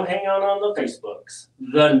to go hang out on the Facebooks.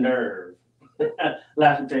 The nerve.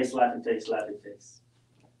 Laughing face, laughing face, laughing face.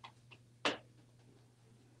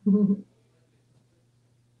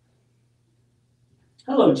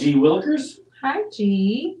 Hello, G. Wilkers. Hi,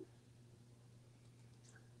 G.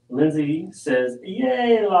 Lindsay says,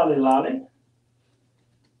 yay, Lolly, Lolly.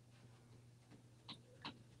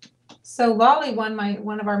 So Lolly won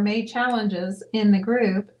one of our May challenges in the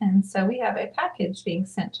group, and so we have a package being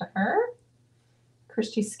sent to her.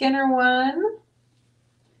 Christy Skinner won.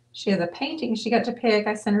 She has a painting she got to pick.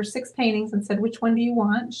 I sent her 6 paintings and said, which one do you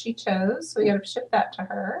want? She chose, so we got to ship that to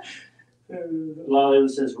her. Lolly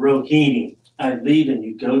says, Rohini, I leave and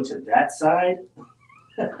you go to that side.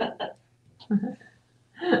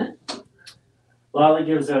 Lolly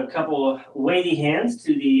gives a couple of wavy hands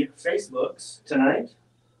to the Facebooks tonight.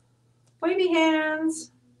 Wavy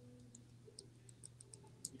hands.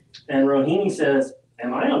 And Rohini says,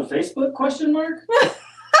 am I on Facebook, question mark?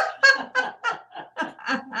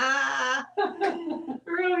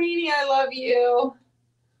 Rohini, I love you.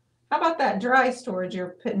 How about that dry storage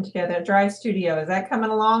you're putting together, dry studio? Is that coming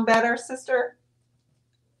along better, sister?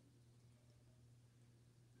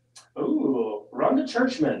 Ooh, Rhonda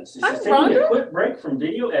Churchman. She's Hi, taking Rhonda. a quick break from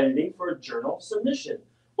video editing for a journal submission.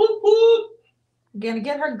 Whoop, whoop. Gonna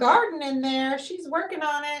get her garden in there. She's working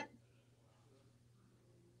on it.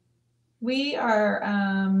 We are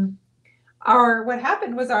what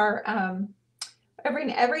happened was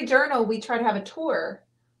every journal we try to have a tour,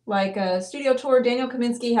 like a studio tour. Daniel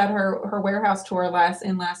Kaminsky had her warehouse tour last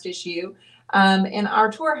issue. And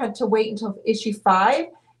our tour had to wait until issue 5.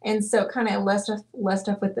 And so it kind of left us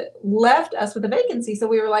with a vacancy. So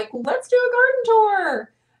we were like, well, let's do a garden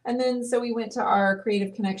tour. And then so we went to our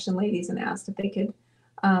Creative Connection ladies and asked if they could,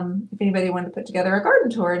 if anybody wanted to put together a garden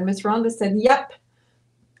tour. And Miss Rhonda said, yep.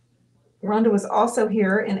 Rhonda was also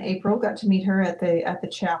here in April, got to meet her at the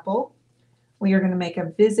chapel. We are going to make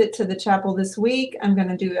a visit to the chapel this week. I'm going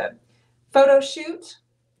to do a photo shoot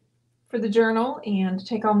for the journal and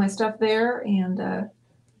take all my stuff there and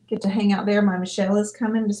get to hang out there. My Michelle is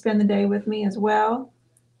coming to spend the day with me as well.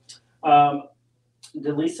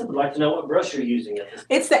 Delisa would like to know what brush you're using at this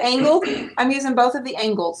point. It's the angle. I'm using both of the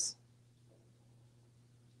angles.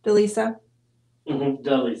 Delisa.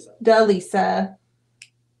 Delisa.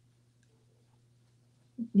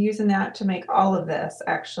 Using that to make all of this,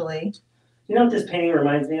 actually. You know what this painting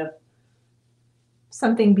reminds me of?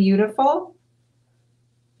 Something beautiful.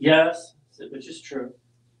 Yes, which is true.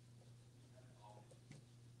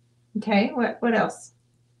 Okay, what else?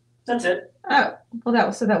 That's it. Oh, well, that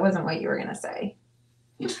wasn't what you were gonna say.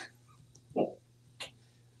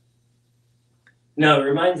 No, it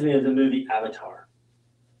reminds me of the movie Avatar.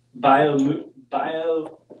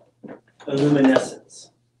 Bioluminescence.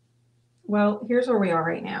 Well, here's where we are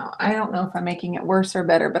right now. I don't know if I'm making it worse or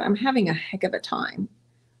better, but I'm having a heck of a time.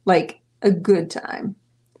 Like a good time.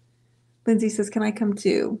 Lindsay says, can I come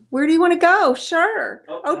too? Where do you want to go? Sure.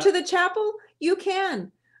 Oh, to the chapel? You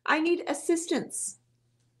can. I need assistance.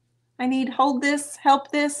 I need hold this,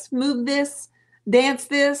 help this, move this, dance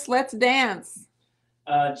this. Let's dance.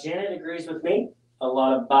 Janet agrees with me. A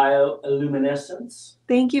lot of bioluminescence.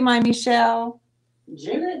 Thank you, my Michelle.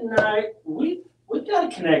 Janet and I, we've got a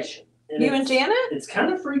connection. You and Janet? It's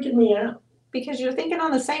kind of freaking me out. Because you're thinking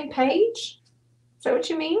on the same page? Is that what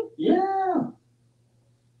you mean? Yeah.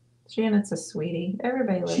 Janet's a sweetie.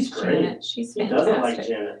 Everybody loves She's great. Janet. She's Who fantastic. doesn't like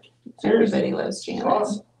Janet? Everybody Seriously. loves Janet. She's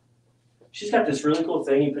awesome. She's got this really cool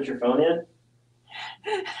thing you put your phone in.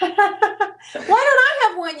 Why don't I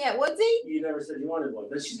have one yet, Woodsy? You never said you wanted one,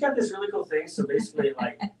 but she's got this really cool thing. So basically,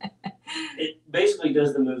 it basically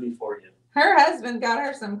does the movie for you. Her husband got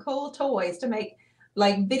her some cool toys to make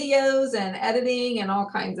like videos and editing and all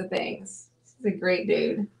kinds of things. He's a great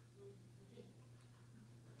dude.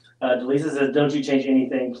 Delisa says, don't you change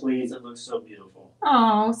anything, please. It looks so beautiful.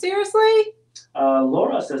 Oh, seriously?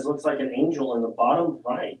 Laura says, looks like an angel in the bottom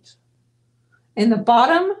right. In the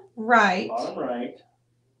bottom right. Bottom right,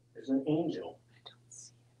 there's an angel. I don't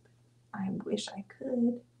see it. I wish I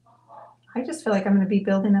could. I just feel like I'm going to be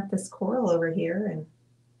building up this coral over here. And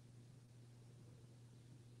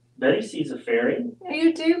Betty sees a fairy.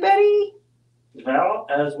 you do, Betty? Val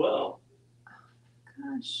as well.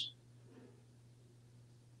 Gosh.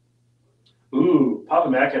 Ooh, Papa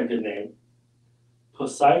Mac had a good name.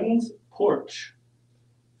 Poseidon's Porch.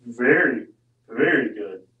 Very, very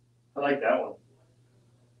good. I like that one.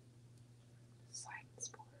 Poseidon's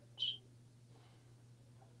Porch.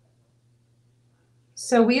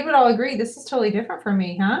 So we would all agree this is totally different for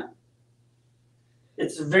me, huh?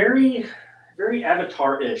 It's very, very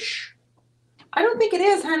Avatar-ish. I don't think it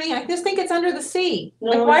is, honey. I just think it's under the sea.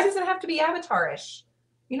 No, like, why does it have to be Avatar-ish?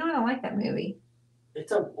 You know, I don't like that movie.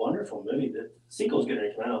 It's a wonderful movie. The sequel's going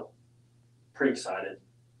to come out. Pretty excited.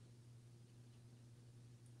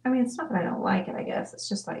 I mean, it's not that I don't like it, I guess. It's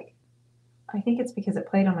just like, I think it's because it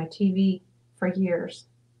played on my TV for years.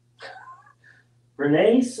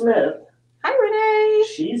 Renee Smith. Hi, Renee.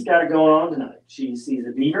 She's got it going on tonight. She sees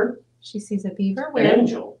a beaver. She sees a beaver. An Where?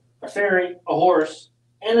 angel. A fairy. A horse.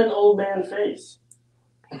 And an old man face.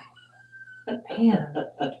 Man,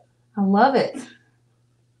 I love it.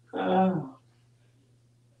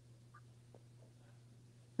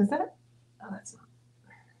 Is that? Oh, that's not.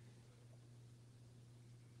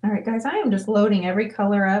 All right, guys, I am just loading every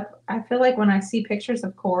color up. I feel like when I see pictures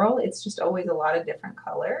of coral, it's just always a lot of different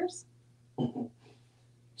colors.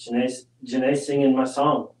 Janae's singing my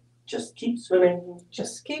song. Just keep swimming.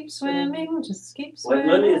 Just keep swimming. Just keep swimming.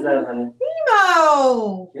 What movie is that, honey?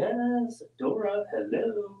 Nemo. Yes, Dora.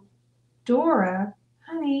 Hello. Dora,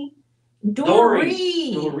 honey.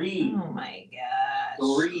 Dory. Dory. Dory. Oh my gosh.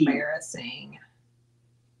 Dory. Embarrassing.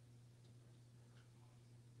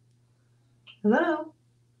 Hello.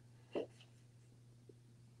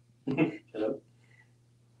 Hello.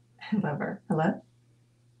 I love her. Hello.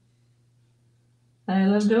 I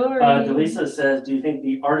love Dory. Delisa says, do you think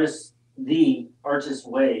the artist's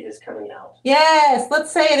way is coming out? Yes,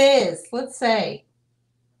 let's say it is. Let's say.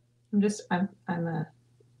 I'm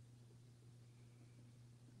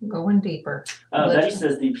going deeper. Betty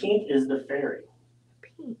says the pink is the fairy.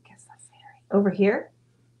 Pink is the fairy. Over here?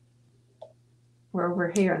 We're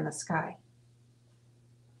over here in the sky.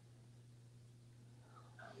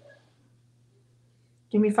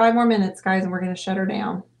 Give me 5 more minutes, guys, and we're going to shut her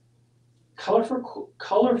down. Colorful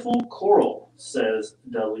coral, says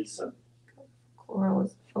Delisa. Coral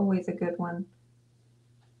is always a good one.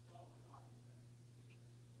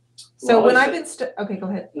 So Lolly when I've been okay, go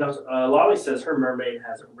ahead. No, Lolly says her mermaid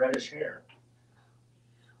has reddish hair.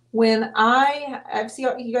 When I've seen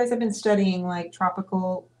you guys have been studying like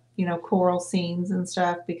tropical, coral scenes and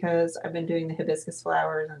stuff because I've been doing the hibiscus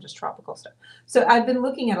flowers and just tropical stuff. So I've been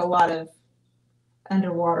looking at a lot of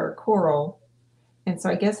underwater coral, and so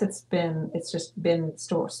I guess it's just been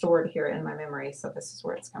stored here in my memory. So this is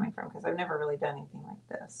where it's coming from because I've never really done anything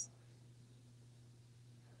like this.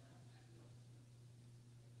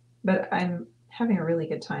 But I'm having a really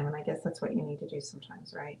good time, and I guess that's what you need to do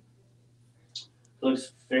sometimes, right?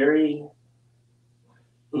 Looks very.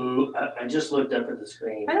 Ooh, I just looked up at the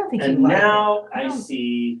screen. I don't think and you like now it. I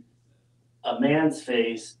see a man's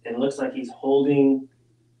face, and it looks like he's holding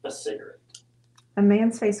a cigarette. A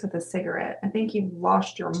man's face with a cigarette. I think you've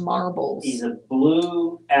lost your marbles. He's a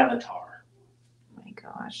blue avatar. Oh my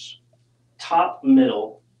gosh. Top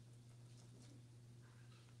middle.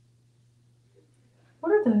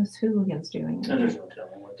 What are those hooligans doing? And there's no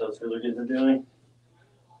telling what those hooligans are doing.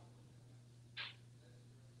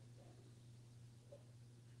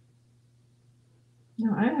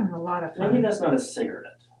 No, I'm having a lot of fun. Maybe that's not a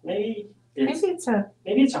cigarette. Maybe it's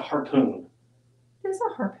a harpoon. It's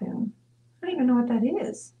a harpoon. I don't even know what that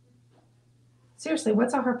is. Seriously,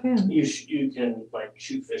 what's a harpoon? You can like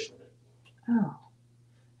shoot fish with it. Oh.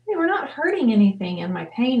 Hey, we're not hurting anything in my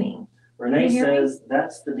painting. Renee says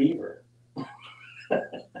that's the beaver.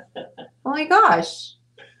 Oh my gosh.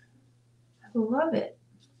 I love it.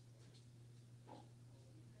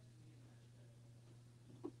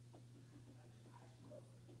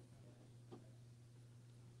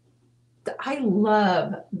 I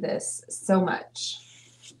love this so much.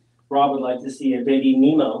 Rob would like to see a baby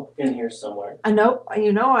Nemo in here somewhere. I know,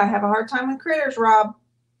 I have a hard time with critters, Rob.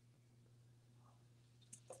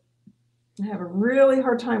 I have a really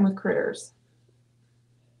hard time with critters.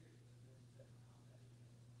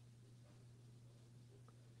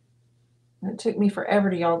 It took me forever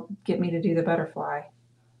to y'all get me to do the butterfly.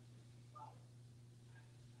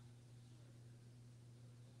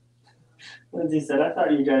 Lindsay said, I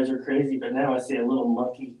thought you guys were crazy, but now I see a little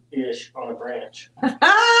monkey-ish on a branch.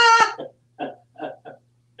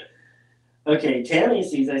 Okay, Tammy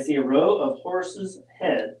sees, I see a row of horses'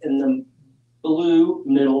 head in the blue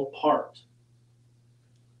middle part.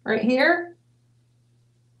 Right here?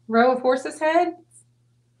 Row of horses' head?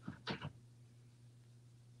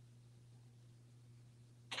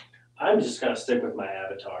 I'm just going to stick with my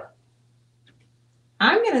avatar.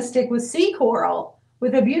 I'm going to stick with sea coral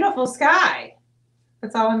with a beautiful sky.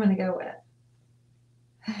 That's all I'm going to go with.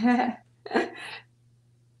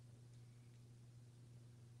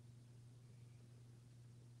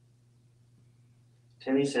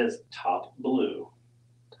 Timmy says top blue.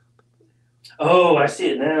 Oh, I see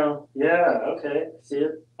it now. Yeah, okay. See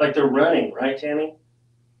it? Like they're running, right, Tammy?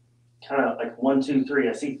 Kind of like 1, 2, 3.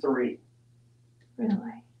 I see 3.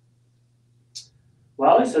 Really?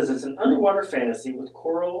 Lolly says it's an underwater fantasy with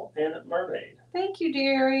coral and mermaid. Thank you,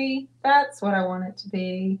 dearie. That's what I want it to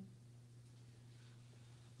be.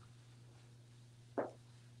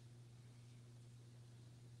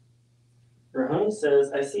 Rahun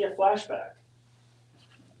says, I see a flashback.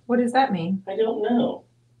 What does that mean? I don't know.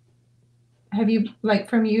 Have you, like,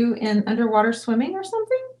 from you in underwater swimming or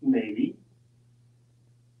something? Maybe.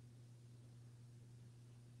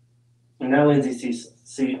 And now Lindsay she's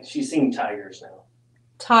seeing tigers now.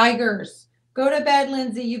 Tigers. Go to bed,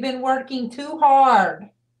 Lindsay. You've been working too hard.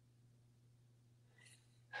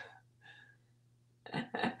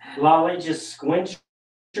 Lolly, just squint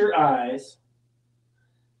your eyes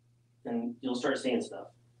and you'll start seeing stuff.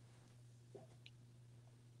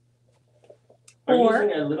 Are you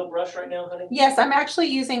using a little brush right now, honey? Yes, I'm actually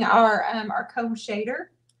using our comb shader.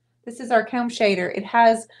 This is our comb shader. It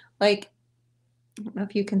has, like, I don't know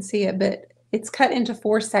if you can see it, but it's cut into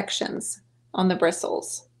 4 sections on the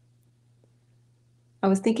bristles. I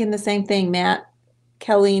was thinking the same thing, Matt.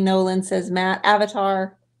 Kelly Nolan says, Matt,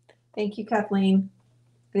 avatar. Thank you, Kathleen.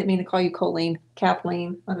 I didn't mean to call you Colleen.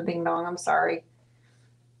 Kathleen, what a ding dong. I'm sorry.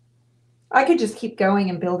 I could just keep going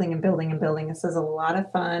and building and building and building. This is a lot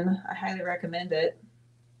of fun. I highly recommend it.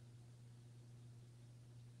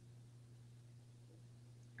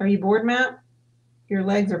 Are you bored, Matt? Your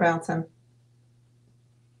legs are bouncing.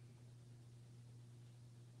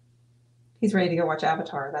 He's ready to go watch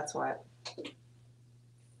Avatar. That's what.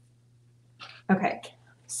 Okay.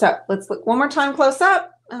 So let's look one more time close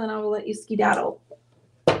up, and then I will let you skedaddle.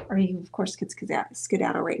 Or you, of course, could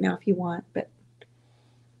skedaddle right now if you want, but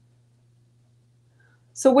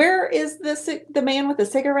So where is the man with the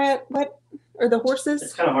cigarette? What? Or the horses?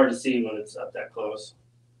 It's kind of hard to see when it's up that close.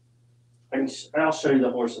 I'll show you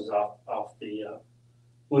the horses off the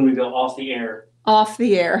when we go off the air. Off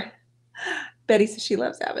the air. Betty says she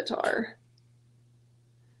loves Avatar.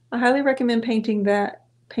 I highly recommend painting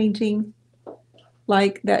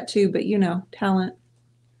like that too, but you know, talent.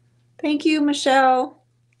 Thank you, Michelle.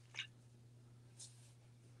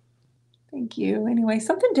 Thank you. Anyway,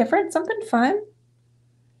 something different, something fun.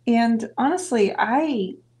 And honestly,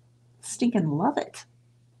 I stinking love it.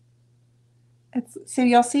 So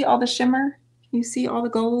y'all see all the shimmer? You see all the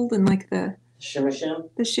gold and like the shimmy shim?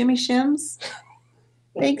 The shimmy shims.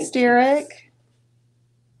 Thanks, Derek.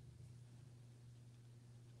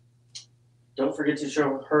 Don't forget to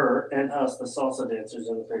show her and us the salsa dancers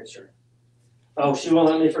in the picture. Oh, she won't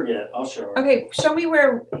let me forget. I'll show her. Okay, show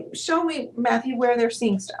me, Matthew, where they're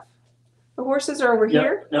seeing stuff. The horses are over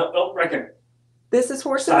here. No, right there. This is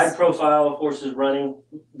horses. Side profile of horses running.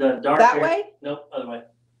 The dark that hair. way? Nope, other way.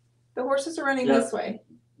 The horses are running this way.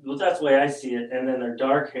 Well, that's the way I see it. And then their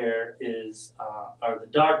dark hair is, or the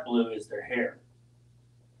dark blue is their hair.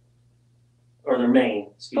 Or their mane.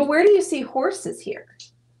 But where do you see horses here?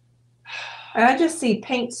 I just see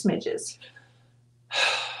paint smidges.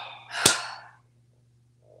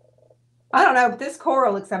 I don't know, but this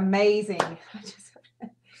coral looks amazing.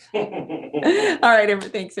 All right,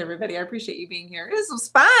 thanks everybody. I appreciate you being here. This was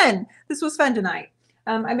fun. This was fun tonight.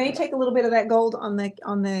 I may take a little bit of that gold on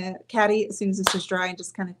the caddy as soon as this is dry and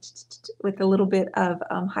just kind of with a little bit of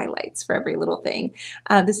highlights for every little thing.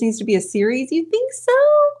 This needs to be a series. You think so?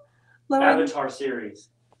 Avatar series.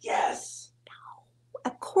 Yes. No,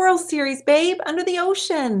 a coral series, babe, under the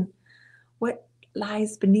ocean. What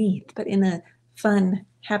lies beneath, but in a fun,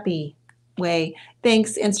 happy way.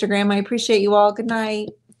 Thanks, Instagram. I appreciate you all. Good night.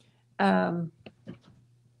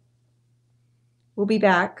 We'll be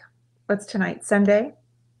back. What's tonight? Sunday?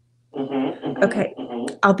 Okay.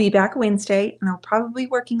 I'll be back Wednesday, and I'll probably be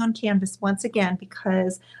working on canvas once again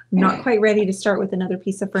because I'm not quite ready to start with another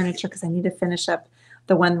piece of furniture because I need to finish up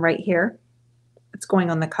the one right here. It's going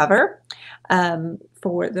on the cover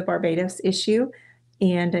for the Barbados issue.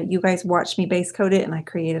 And you guys watched me base coat it, and I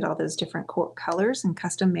created all those different colors and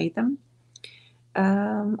custom made them.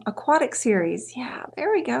 Aquatic series. Yeah,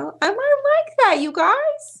 there we go. I might like that, you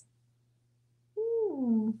guys.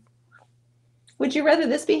 Would you rather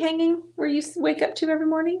this be hanging where you wake up to every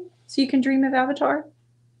morning so you can dream of Avatar?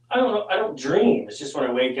 I don't know. I don't dream. It's just when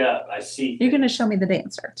I wake up, I see. You're going to show me the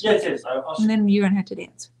dancer. Yes. And then you're going to have to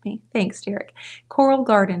dance with me. Thanks, Derek. Coral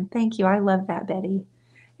Garden. Thank you. I love that, Betty.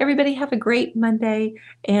 Everybody have a great Monday,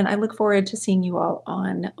 and I look forward to seeing you all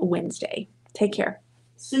on Wednesday. Take care.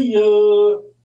 See you.